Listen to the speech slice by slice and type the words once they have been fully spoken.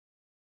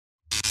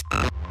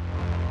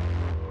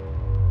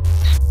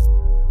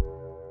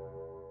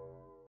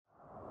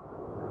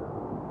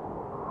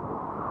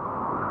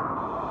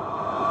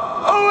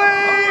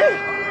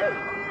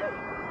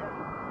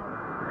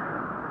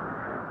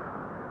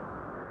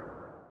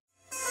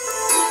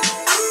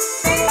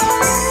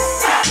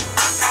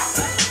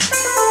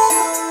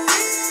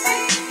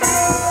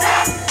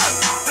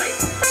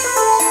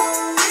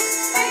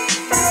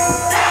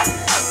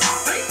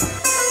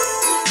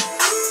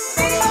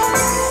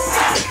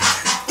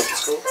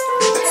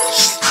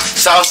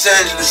South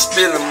Angeles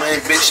spilling,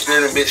 man. Bitch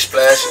spilling, bitch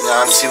splashing.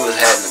 Y'all see what's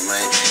happening,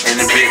 man. And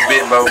the big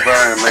bro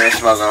burn, man.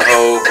 Smoking a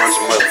whole bunch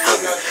of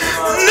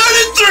motherfucking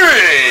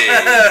 93.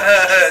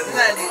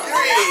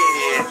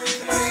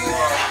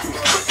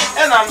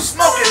 And I'm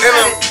smoking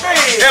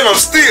and I'm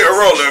still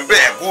rolling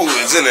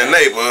backwoods in the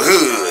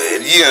neighborhood.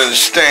 You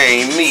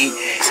understand me?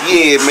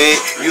 Yeah, man.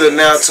 You are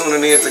now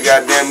tuning in to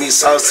goddamn me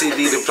Sauce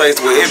TV, the place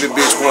where every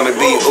bitch wanna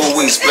be.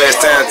 Ooh, we Splash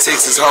Town,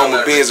 Texas, home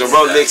of Benz and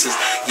Rolexes.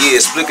 Yeah,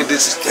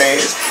 Splicka-Dixie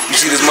stands. You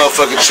see this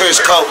motherfucking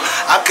trench coat?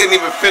 I couldn't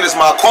even finish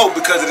my quote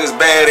because of this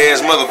badass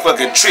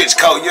motherfucking trench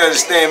coat. You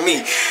understand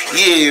me?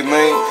 Yeah,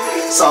 man.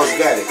 Sauce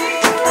got it.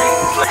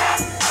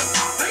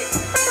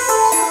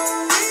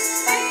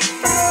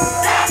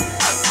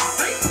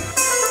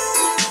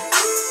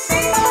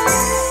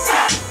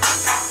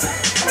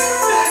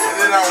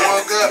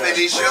 And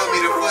he showed me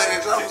the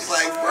footage. I was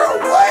like, bro,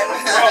 what? The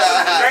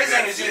crazy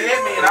thing is you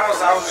hit me and I was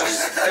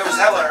just, it was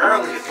hella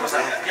early. It was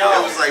like, yo.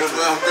 It was like 12:30.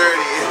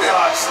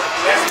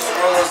 Every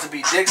supposed to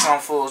be dicks on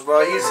fools,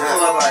 bro. He's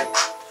hella like,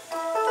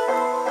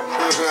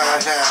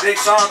 big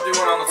Sean threw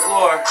one on the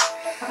floor.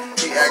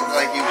 He acted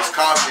like he was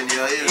coughing,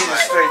 yo. He was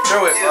like, straight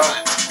through it, bro.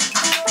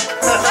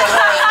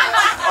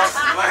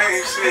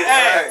 Lame shit.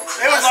 Hey,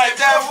 it was like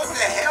that. what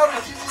the hell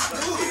did you just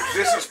do?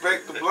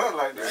 Disrespect the blood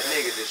like that.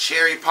 Nigga, the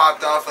cherry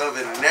popped off of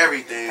it and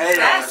everything. Hey,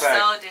 that's so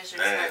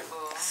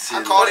disrespectful. I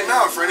called him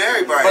out in front of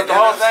everybody. But the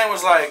whole thing was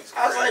like,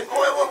 I was like,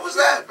 boy, what was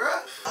that, bro?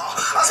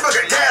 I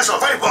smoking gas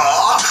on paper.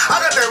 I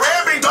got that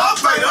red bean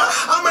dog fighter.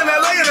 I'm in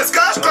LA in a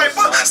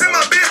skyscraper. Send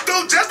my bitch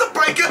through just to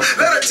break you.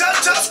 Let her chop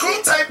screw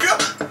tape you.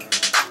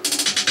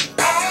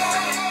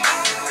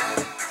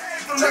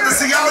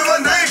 See, I'm in my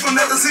name from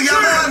nothing. See,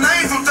 I'm in my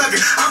name from thugging.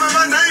 I'm in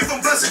my name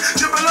from busting.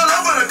 Dripping all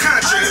over the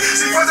country.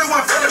 See, first they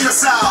want fed in the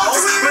south,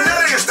 but now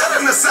they instead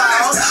in the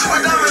south.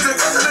 With diamonds and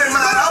guns in their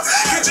mouth.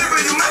 Keep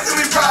dripping, you making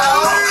me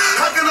proud.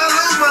 How can I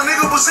lose, my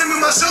nigga? But send me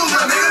my shoes,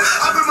 my nigga.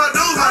 I been my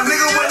dudes, my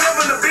nigga.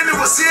 Whenever the business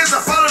was serious,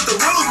 I followed the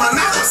rules, my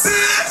nigga.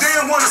 They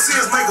didn't want to see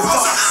us make a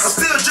fuss. I'm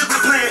still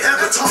dripping, playing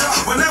Avatar.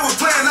 When they was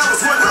playing, I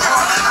was working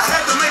hard. I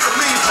had to make a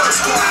mean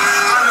first score.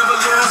 I never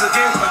lose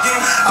again.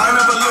 I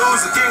never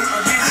lose again.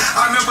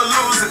 I never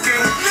lose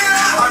again.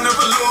 I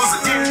never lose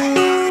again.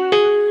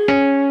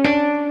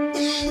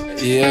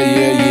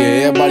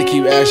 Yeah. Everybody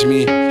keep asking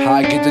me how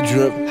I get the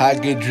drip, how I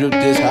get drip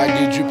this, how I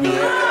get drippy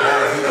that.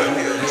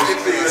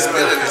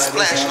 Spilling and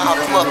splashing all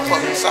the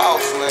motherfucking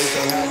sauce, man.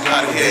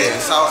 Out of here,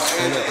 South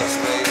Angeles,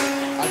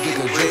 man. I get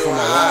the drip from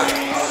my wall.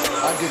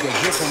 I get the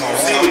drip from my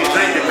wall. see you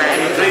drinking,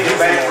 man. You drinking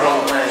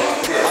bankroll, man.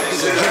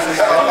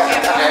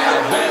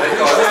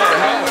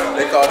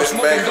 They call this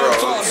bankroll.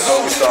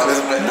 So we saw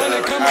this bankroll.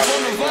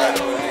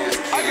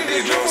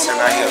 You know what I'm saying?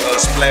 Out here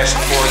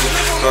splashing for you. You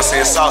know what I'm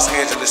saying? Sauce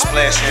Angeles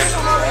splashing.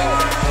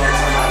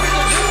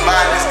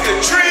 Mind this good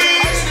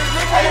trees.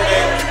 Hey,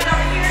 man.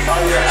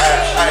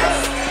 Hey.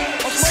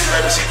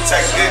 Baby, she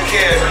take good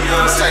care of me, you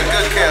know what I'm saying?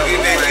 Good care of me.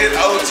 That good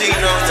OG, you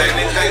know what I'm saying?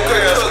 That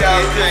good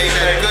Scout,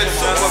 that good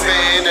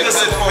Superman, that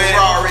good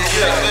Ferrari,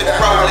 that good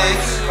Raleigh,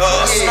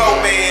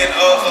 Snowman,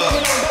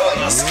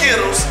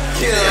 Skittles.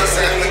 You know what I'm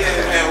saying?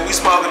 And we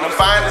smoking the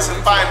finest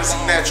of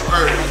natural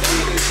herbs.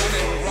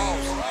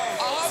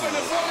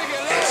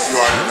 You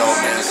already know,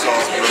 man.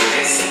 Sauce Blue,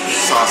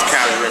 Sauce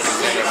Cali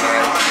representative,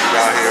 man. We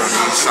out here on the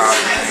east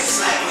side, man.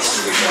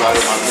 A lot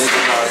of my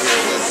niggas out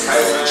here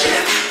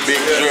with big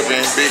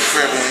dripping, big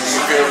cribbing, you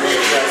feel me?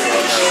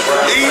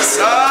 East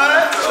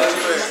side.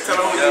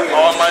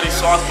 Almighty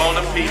Sauce Bon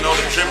P, know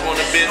the drip on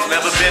the bitch,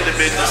 never been the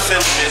business,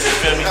 since business, you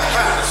feel me?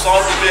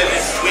 Sauce the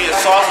business, we in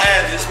Sauce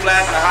Angeles,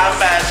 splashing high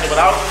fashion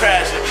without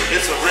crashing.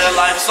 It's a real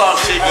life sauce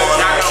shit going on.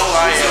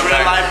 It's a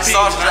real life piece.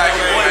 Sauce Dragon,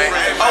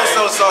 man.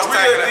 Also Sauce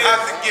Dragon, I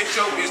have to get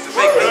your bitch to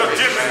make real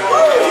dripping.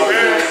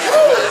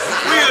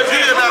 Real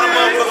deal, not a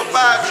motherfucker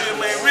 5 drill,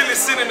 man. Really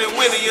sitting and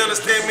winning, you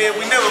understand, man?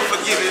 We never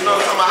forget it, you know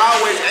what I'm talking about?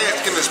 Always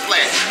asking to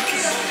splash.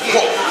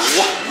 Whoa.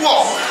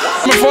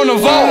 I'm from the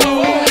vault.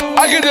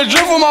 I get the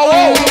drip from my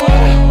wall.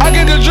 I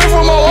get the drip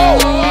from my wall.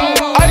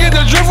 I get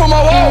the drip from my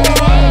wall.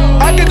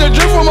 I get the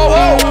drip from my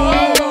wall.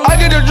 I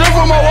get the drip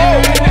from my wall.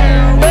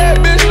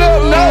 Bad bitch,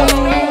 love, no.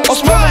 I'm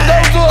smoking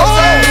dope to a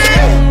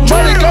soul.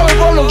 Money coming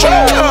from the wall.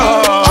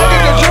 I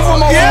get the drip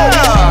from my wall.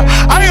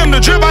 I am the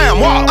drip, I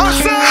am walk.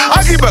 I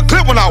keep a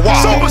clip when I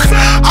walk.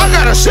 I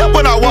got a sip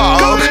when I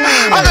walk.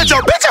 I got your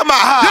bitch at my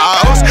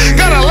house.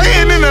 Got her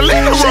laying in the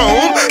living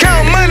room.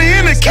 Count money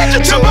in the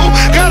kitchen too.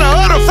 Got her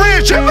other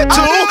friends tripping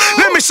too.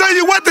 Let me show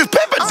you what this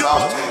pepper do.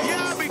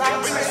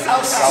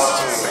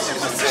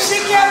 She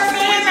kept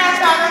saying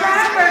that about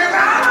rapper.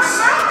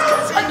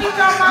 What you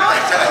talking about?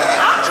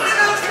 I'm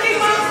gonna sleep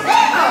on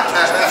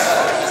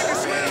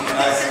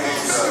nice to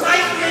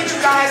meet you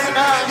guys, and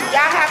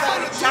y'all have a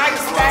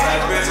nice day. I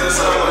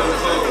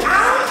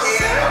don't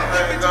care. I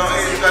mean,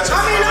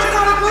 I'm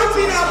gonna put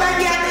you know,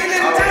 baby, at the end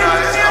of the day.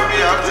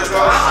 I'm just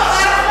going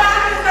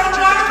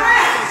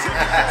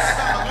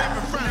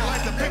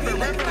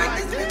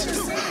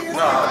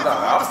No,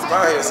 I'm from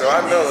out here, so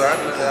I know.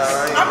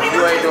 I mean,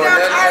 you ain't doing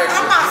nothing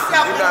extra. I'm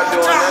myself. You're not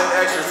doing nothing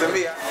extra to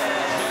me.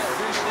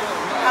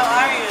 How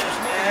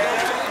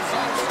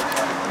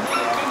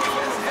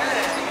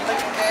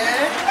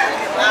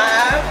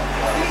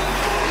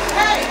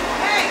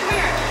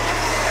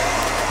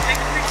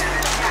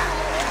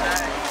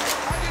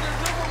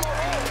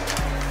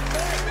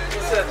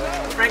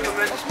Franklin,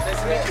 nice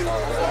to meet you.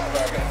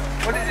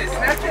 What is it,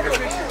 Snapchat or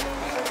picture?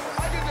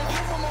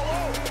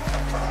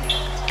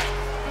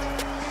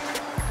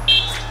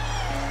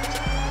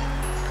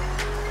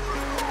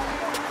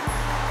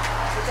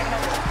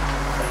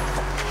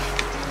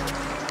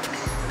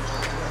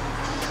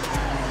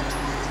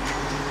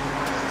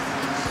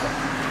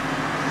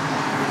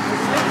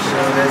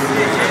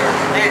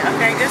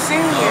 Okay, good seeing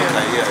you.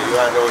 Okay, yeah, you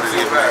already know what it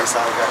is, man. It's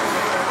all got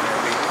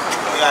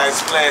we are in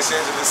Los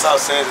Angeles,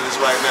 South Angeles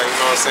right now, you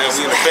know what I'm saying?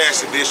 We in the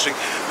fashion district.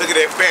 Look at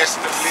that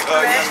fashion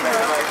young man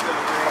right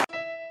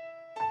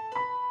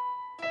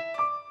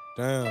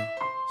there. Damn,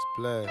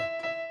 Splash,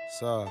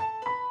 Saw,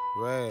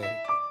 Rag,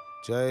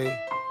 J,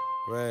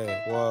 Rag,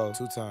 whoa,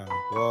 2 times,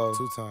 whoa,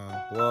 2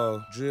 times,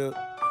 whoa, drip,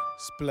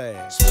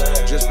 splash,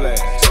 just splash,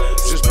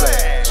 just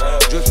splash,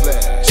 just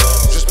splash,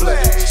 just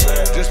splash,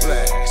 just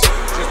splash,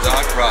 just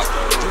Doc Crawford.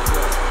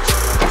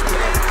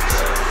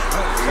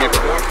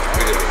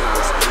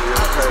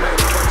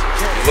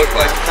 You look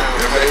like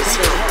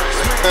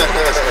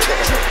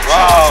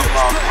wow,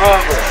 my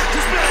brother.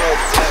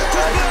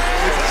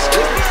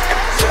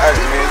 Hey,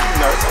 man, you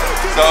know,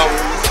 so,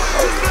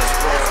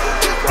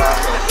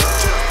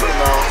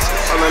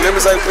 let me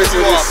say picture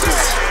of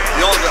this.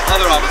 The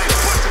other officer.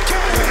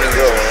 There you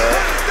go, man.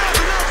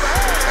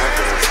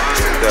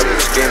 Got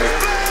it skinny.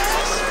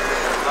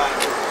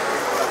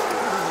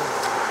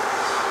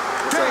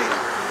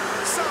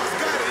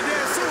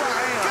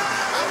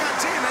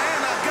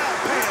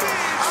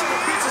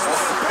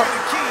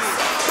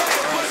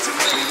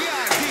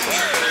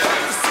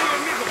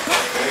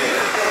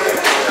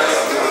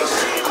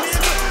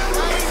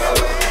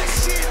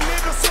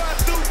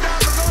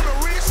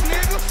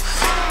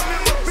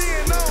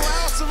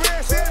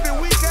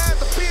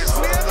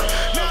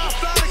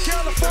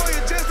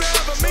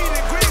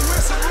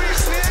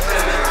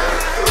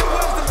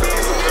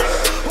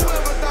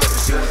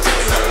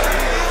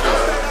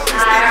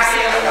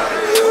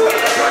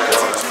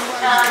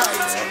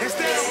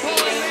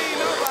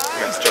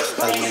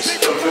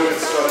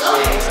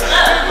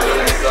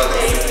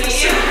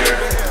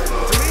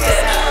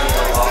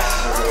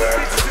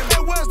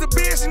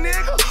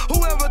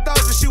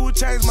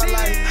 Change my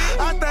life.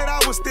 I thought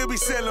I would still be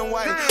selling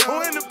white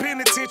or in the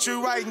penitentiary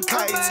writing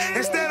kites.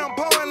 Instead, I'm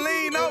pouring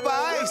lean over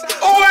ice.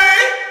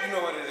 You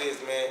know what it is,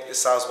 man. It's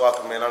Sauce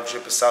Walker, man. I'm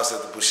dripping sauce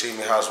at the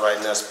Buscemi house right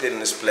now, spitting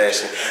and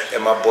splashing.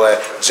 And my boy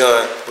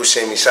John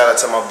Buscemi. Shout out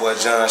to my boy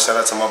John. Shout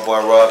out to my boy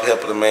Rob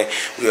Hepler, man.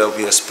 We over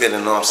here spitting,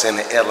 you know what I'm saying,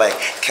 in LA,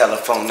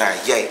 California.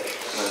 Yay.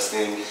 You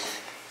understand me?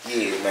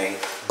 Yeah, man.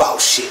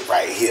 Boss shit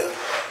right here.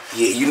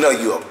 Yeah, you know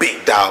you a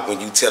big dog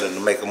when you tell him to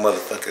make a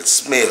motherfucker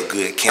smell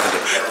good candle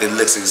that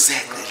looks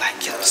exactly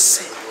like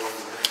yourself.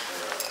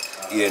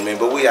 Yeah, man,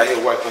 but we out here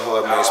working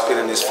hard, man,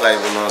 spitting this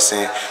flavor, you know what I'm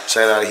saying?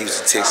 Straight out of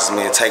Houston, Texas,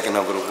 man, taking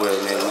over the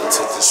world, man. We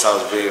took this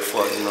sauce very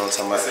far, you know what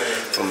I'm talking about?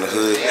 From the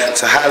hood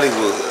to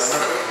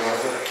Hollywood.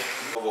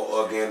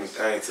 Organic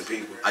thing to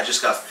people. I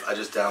just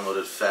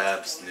downloaded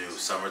Fab's new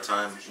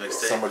Summertime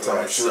mixtape.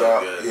 Summertime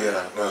Shootout.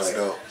 Yeah, that's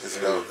dope. It's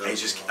dope. And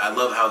I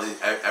love how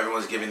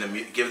everyone's give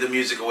the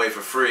music away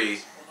for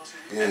free,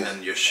 and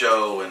then your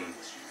show and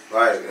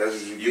right, that's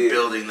what you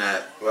building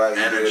that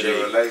energy, you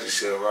build a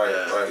relationship, right,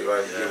 yeah, right.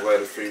 You give away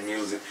the free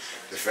music.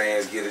 The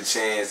fans get a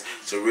chance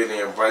to really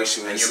embrace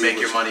you, and you make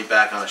your money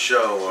back on a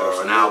show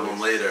or an album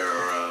later,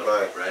 or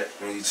right.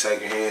 When you take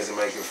your hands and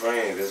make your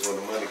friends, that's when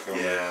the money comes.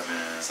 Yeah,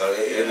 man. So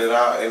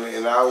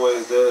it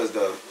always does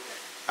though.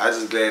 I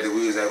just glad that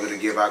we was able to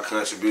give our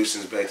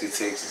contributions back to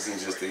Texas and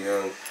just the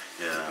young.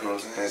 Yeah. You know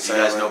what I'm saying?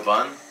 You guys know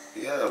Bun?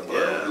 Yeah,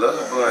 Bun.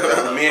 Love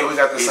Bun. Me and we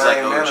got the he's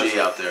same like OG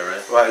manager out there,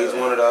 right? Right. He's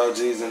one of the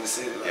OGs in the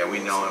city. Yeah, we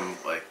know him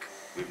like.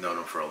 We've known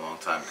him for a long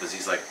time because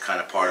he's like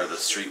kind of part of the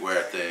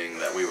streetwear thing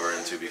that we were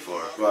into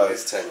before. Right,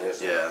 it's 10 years.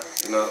 Yeah.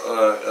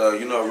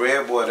 You know,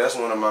 Red Boy. That's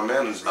one of my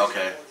managers.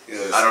 Okay.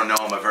 Yes. I don't know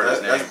him. I've heard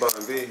his name. That's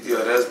Bun B.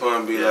 Yeah, that's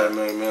Bun B. Like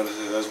my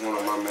manager. That's one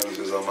of my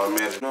managers on my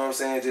manager. You know what I'm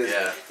saying? Just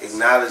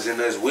acknowledging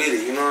us with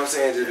it. You know what I'm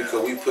saying? Just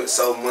because we put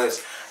so much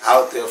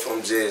out there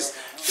from just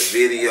the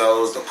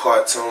videos, the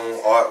cartoon,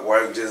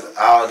 artwork, just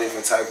all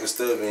different type of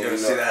stuff. And, you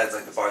see that? It's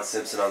like the Bart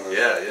Simpson on the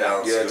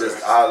yeah,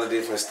 just all the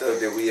different stuff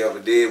that we ever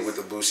did with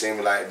the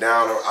Buscemi, like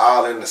down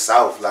all in the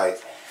South,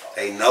 like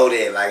they know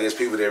that, like it's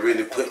people that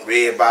really put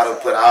Red Bottom,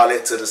 put all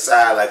that to the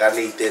side, like I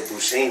need that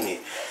Buscemi,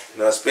 you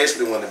know,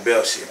 especially when the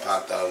belt shit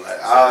popped out, like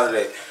all of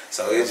that.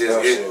 So it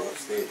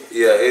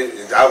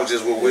just, I was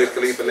just with Wiz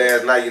Khalifa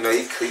last night, you know,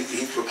 he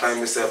proclaimed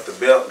himself the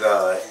belt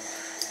god.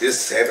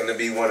 This happened to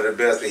be one of the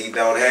belts that he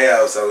don't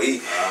have, so he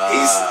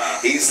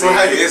seen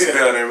this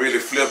belt and really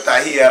flipped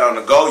out. He had on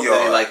the go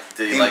yard.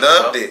 He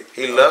loved it.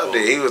 He loved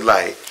it. He was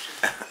like,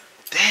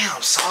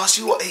 damn, Sauce,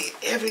 you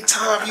every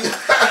time you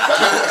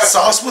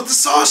sauce with the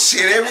sauce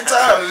shit every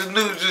time.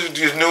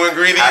 Just new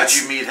ingredients. How'd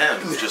you meet him?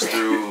 Just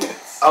through?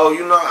 Oh,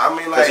 you know, I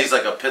mean, like, because he's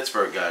like a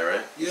Pittsburgh guy,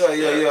 right?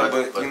 Yeah.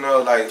 But you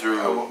know, like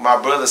through my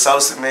brother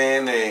Sosa,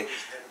 man, and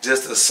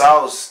just the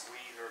sauce.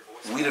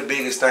 We the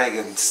biggest thing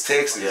in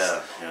Texas.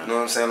 Yeah. You know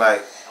what I'm saying?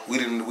 Like we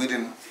didn't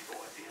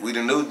We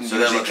the new So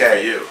they're UGK. looking for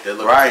you. They're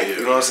looking right. for you.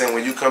 You know what I'm saying?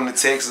 When you come to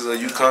Texas or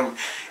you come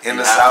in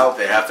the South,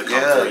 they have to come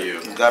yeah, for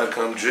you. You gotta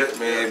come drip,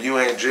 man. If you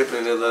ain't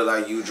dripping, it look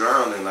like you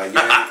drowning. Like you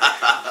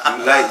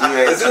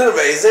ain't. Isn't it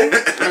amazing?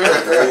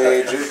 You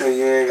ain't dripping.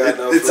 You ain't got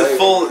no. It's flavor. a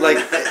full, like,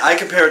 I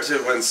compare it to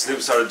when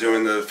Snoop started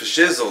doing the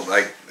Fashizzle.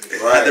 Like,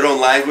 it had their own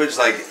language,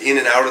 like, in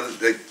and out of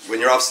the, when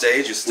you're off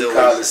stage, you still. We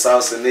call it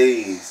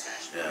Saucinese.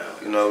 Yeah.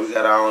 You know, we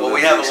got our own. Well,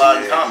 we have a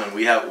lot in common.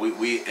 We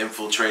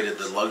infiltrated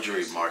the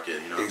luxury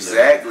market. You know,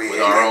 exactly.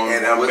 with our own,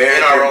 and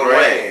in our own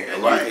way. brand.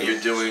 And Right. you're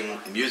doing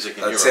music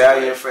in your own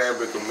Italian way.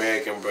 fabric,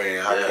 American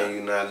brand. How can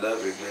you not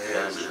love it, man?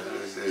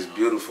 Yeah, It's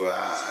beautiful.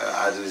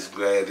 I just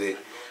glad that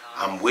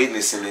I'm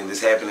witnessing it.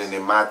 This happening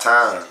in my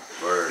time.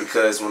 Word.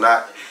 Because when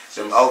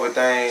them over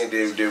things,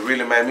 they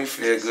really made me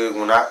feel good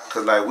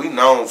cause like we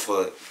known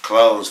for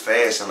clothes,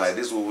 fashion, like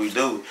this is what we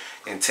do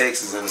in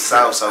Texas and the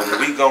South. So when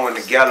we go in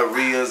the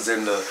gallerias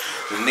and the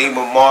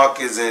Neiman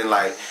Marcus and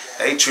like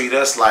they treat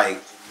us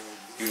like,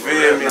 you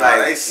feel me?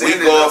 Like we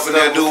go up in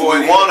there and do what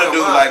we want to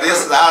do. Like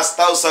this is our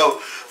store. So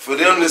for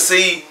them to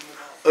see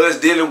us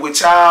dealing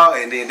with y'all,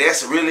 and then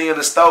that's really in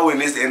the store,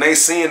 and they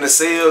seeing the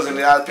sales, and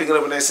I was picking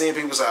up and they seeing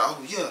people say, oh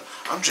yeah,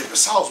 I'm dripping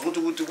sauce. Woo.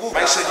 Make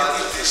sure you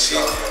get this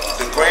shit.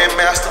 The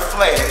Grandmaster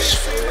Flash.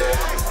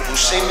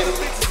 Bushimi.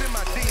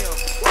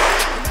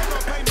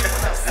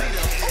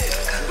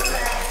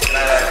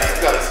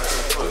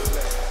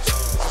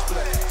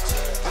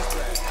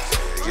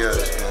 Yeah,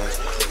 man.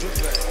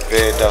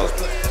 Very dope.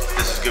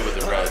 This is good with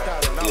the bread.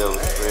 Yeah, with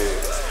the bread.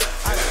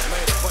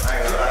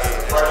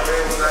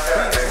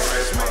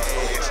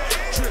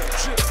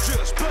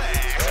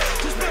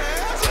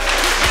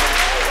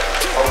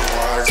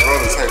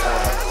 Take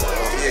one.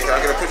 Yeah, can I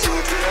get a picture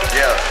with you?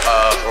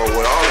 Yeah. Or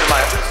what?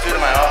 Let's do it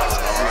in my office.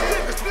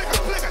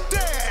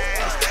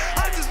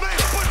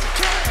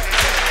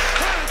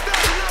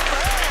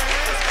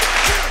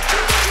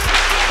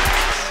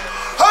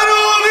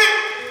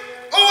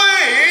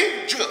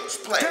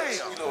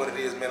 You know what it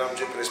is, man. I'm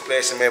dripping and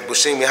splashing, man.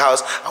 Bushimi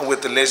House. I'm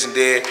with the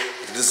legendary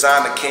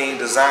designer king,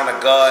 designer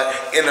god,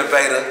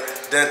 innovator,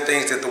 done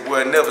things that the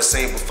world never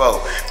seen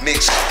before.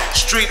 Mixed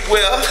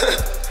streetwear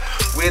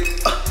with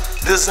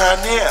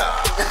designer.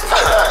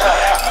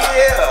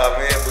 Yeah,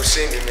 man.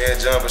 Bushimi, man.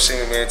 John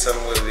Bushimi, man. Tell me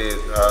what it is,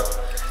 dog.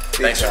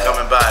 Thanks for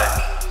coming by.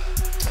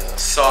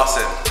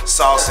 Saucing,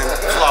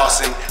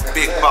 flossing,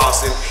 big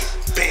bossing,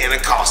 paying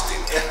and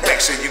costing. Make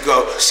sure you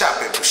go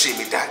shop at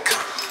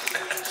Bushimi.com.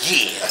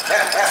 Yeah.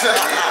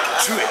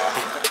 Drip.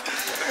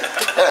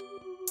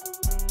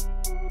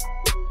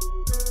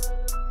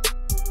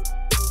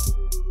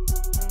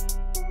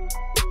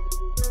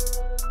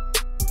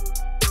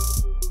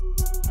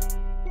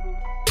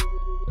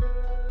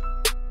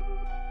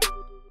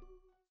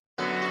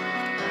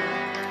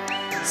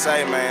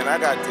 Say, man, I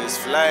got this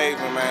flavor,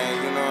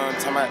 man, you know what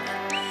I'm talking about?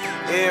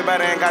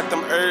 Everybody ain't got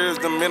them herbs,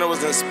 them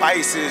minerals and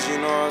spices, you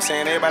know what I'm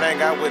saying? Everybody ain't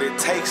got what it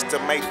takes to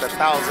make the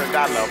 $1,000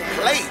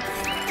 plate.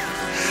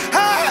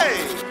 Hey!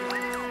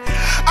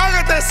 I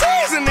got that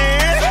seasoning!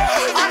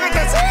 I got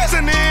that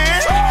seasoning!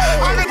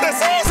 I got that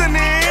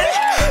seasoning!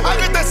 I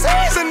got that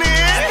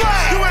seasoning!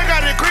 You ain't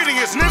got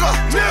ingredients, nigga!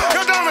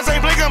 Your diamonds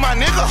ain't blinking, my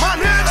nigga!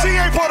 She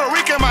ain't Puerto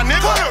Rican, my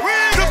nigga!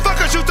 The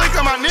fuck is you think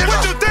of my nigga?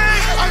 What you think?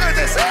 I got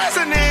that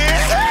seasoning!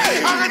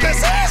 I got that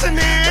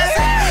seasoning!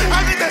 I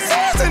got that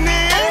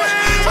seasoning!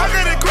 I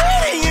got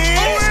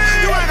ingredients!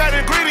 You ain't got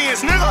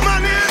ingredients, nigga!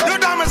 Your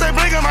diamonds ain't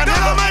blinking, my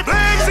nigga!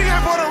 She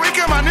ain't Puerto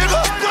Rican, my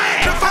nigga!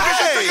 The fuck is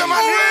you think of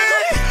my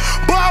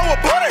nigga? Boy, I was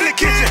born in the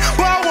kitchen.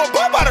 Boy, I was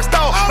born by the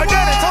stove. My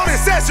daddy told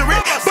accessory,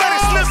 but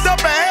it slipped up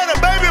and had a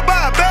baby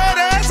by a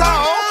badass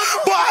hoe.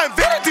 Boy, I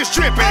invented this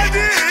tripping.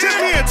 Just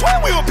me and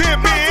Twin, we were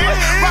pimping.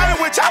 Riding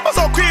with choppers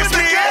on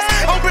Christmas.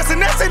 On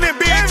business and then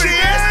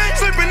bitches.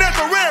 Slipping at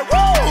the red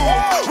room.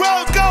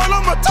 Rose gold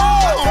on my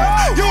toe.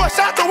 You a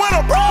shot to win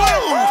a bro.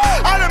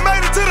 I done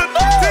made it to the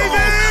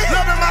news.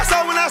 Loving my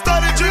soul when I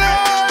started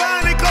drilling.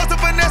 Buying it close to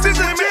finesse with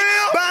me.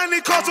 Buying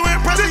it close to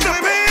impress with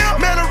me.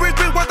 Man, a rich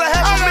bitch, what the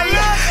heck with me?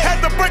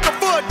 Had to break her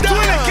for a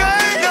dollar.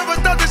 Never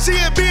thought that she'd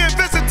be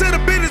invested to the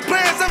business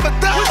plans of a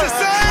dollar.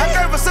 I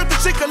gave her something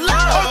she could love.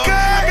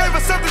 I gave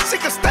her something she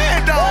could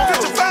stand on.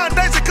 Fit your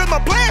foundation cause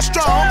my plan's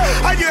strong.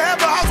 How you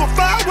have a house with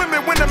 5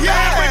 women when the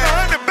man bring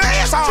 100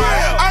 bands home?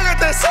 I got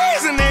that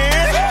seasoning.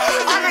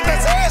 I got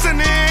that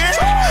seasoning.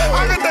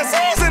 I got that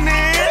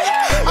seasoning.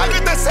 I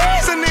got that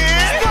seasoning.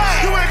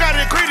 You ain't got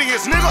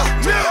ingredients, nigga.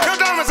 Your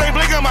diamonds ain't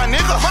blinking, my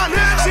nigga.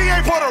 She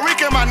ain't Puerto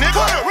Rican, my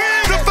nigga.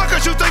 The fuck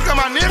is you think of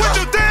my nigga? What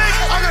you think?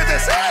 I got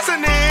that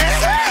seasoning.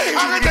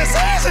 I got that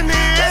seasoning.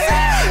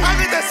 I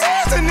got that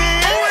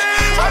seasoning.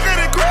 I got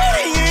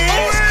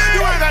ingredients.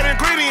 You ain't got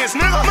ingredients,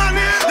 nigga.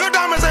 Your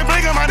diamonds ain't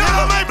blinking, my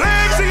nigga.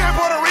 She ain't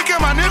Puerto Rican,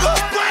 my nigga.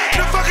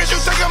 The fuck is you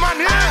think of my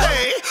nigga?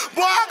 Hey,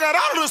 boy, I got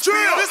all of the spill.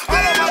 All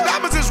of my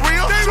diamonds is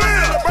real.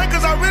 The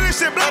breakers, I really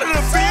shit blood in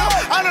the field.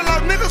 I done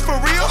lost niggas for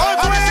real. I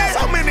done seen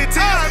so many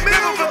tears.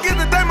 Never forget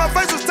the day my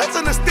face was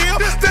touching the steel.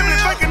 Simply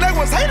faking they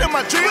was hating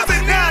my dreams.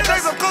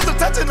 Nowadays I'm close to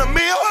touching the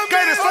meal.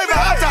 Gave this flavor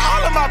out to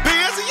all of my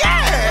peers.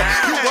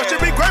 Yeah, you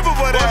should be grateful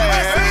for that.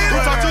 Who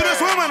taught you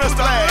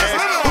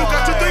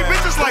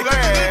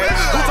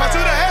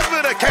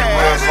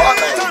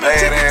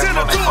badass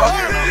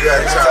motherfucker.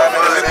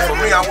 For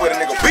me, I'm with a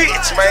nigga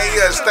bitch, man.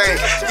 You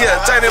understand? Yeah,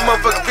 turn that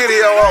motherfucking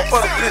video on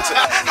for the picture.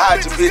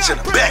 Hide your bitch in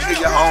the back of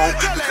your home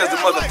because the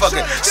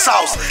motherfucking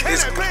sauce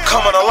is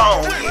coming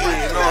along. Yeah,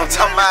 you know what I'm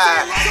talking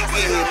about?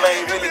 Yeah,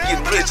 man, really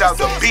getting rich out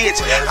the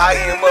bitch. I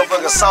am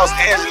motherfucking Los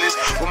Angeles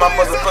with my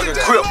motherfucking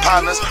grip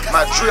partners,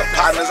 my drip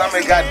partners. I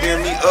mean,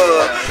 goddamn me,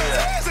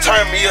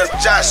 turn me up,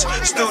 Josh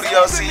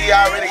Studio. See, he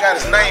already got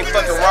his name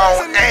fucking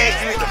wrong, and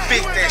you need to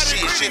fix that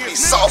shit. Shit be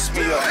sauce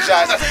me up,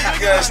 Josh.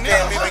 You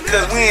understand me?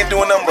 Because we ain't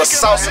doing nothing but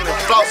saucing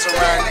and flossing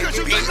around this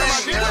beat.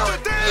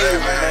 Yeah,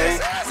 man.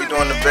 We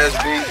doing the best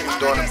beat, we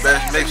doing the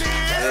best mixing.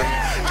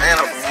 And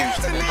I'm from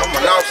Houston. I'm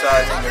a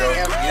Northside nigga though.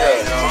 Yeah,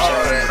 you know what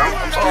I'm saying?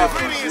 I'm still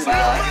from Houston.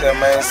 Yeah,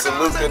 man.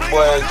 Salute that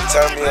boy.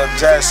 Turn me up,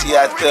 Josh. He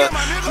out there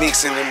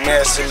mixing and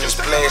mashing and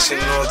splashing,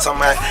 you know what I'm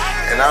talking about?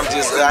 And I'm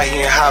just out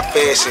here in high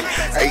fashion.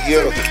 Hey,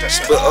 yo.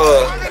 But,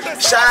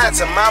 shout out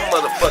to my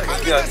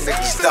motherfucking young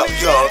niggas though,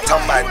 y'all.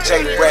 Talking about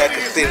J-Rag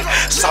and Thin,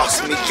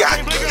 Sauce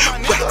Miyagi,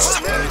 wax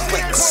up.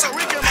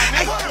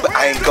 Hey, but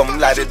I ain't gonna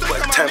lie, that boy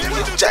turn me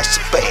up, Josh, a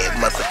bad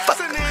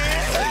motherfucker.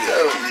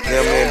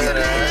 Yeah, man, we do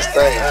this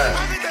thing.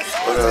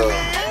 But,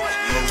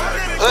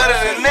 other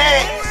than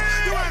that,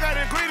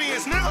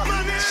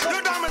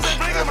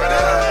 I'm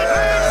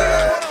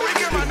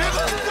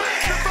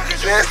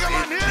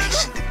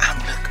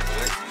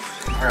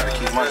trying to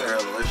keep my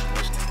girl away from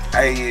this.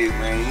 Hey, yeah,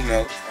 man, you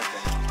know,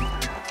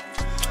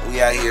 we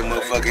out here,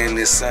 motherfucker, in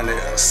this sunny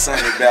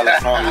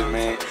California,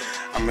 man.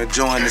 I'm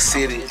enjoying the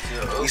city.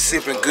 We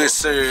sipping good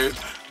serve.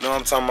 Know what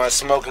I'm talking about?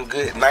 Smoking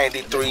good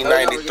 93,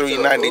 93,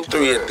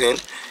 93 at then.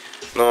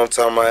 Know what I'm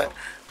talking about?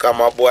 Got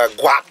my boy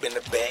Guap in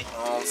the back. Know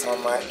what I'm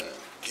talking about?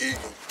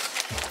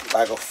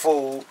 Like a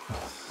fool. Know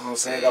what I'm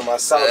saying? Got my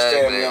Sauce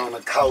family on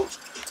the couch.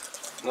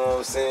 Know what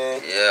I'm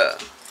saying? Yeah.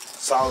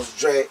 Sauce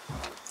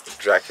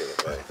Dracula,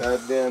 man.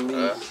 Goddamn me.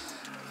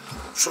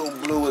 True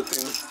Blue with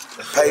them.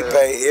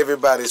 Pay,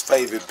 everybody's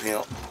favorite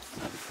pimp.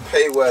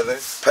 Payweather.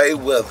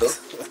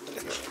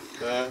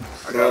 You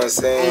know what I'm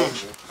saying?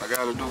 I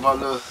gotta do my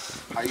little.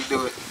 How you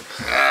do it?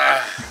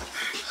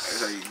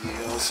 That's how you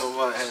know, so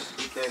I had to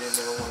get that in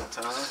there one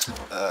time.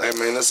 Hey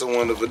man, that's a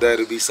wonderful day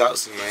to be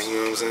saucy, man. You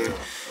know what I'm saying?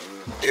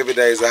 Every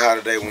day is a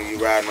holiday when you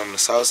riding on the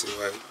saucy,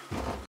 right?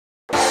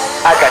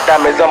 I got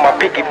diamonds on my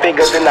pinky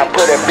fingers and I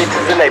put them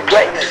bitches in their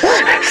place.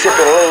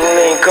 Sippin'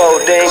 lean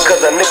codeine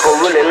cause a nickel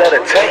really love to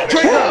taste.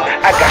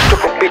 I got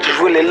stripper bitches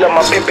really love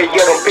my pimpin',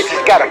 yeah them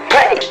bitches gotta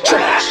pay.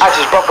 I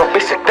just broke a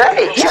bitch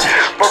today.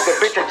 Broke a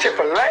bitch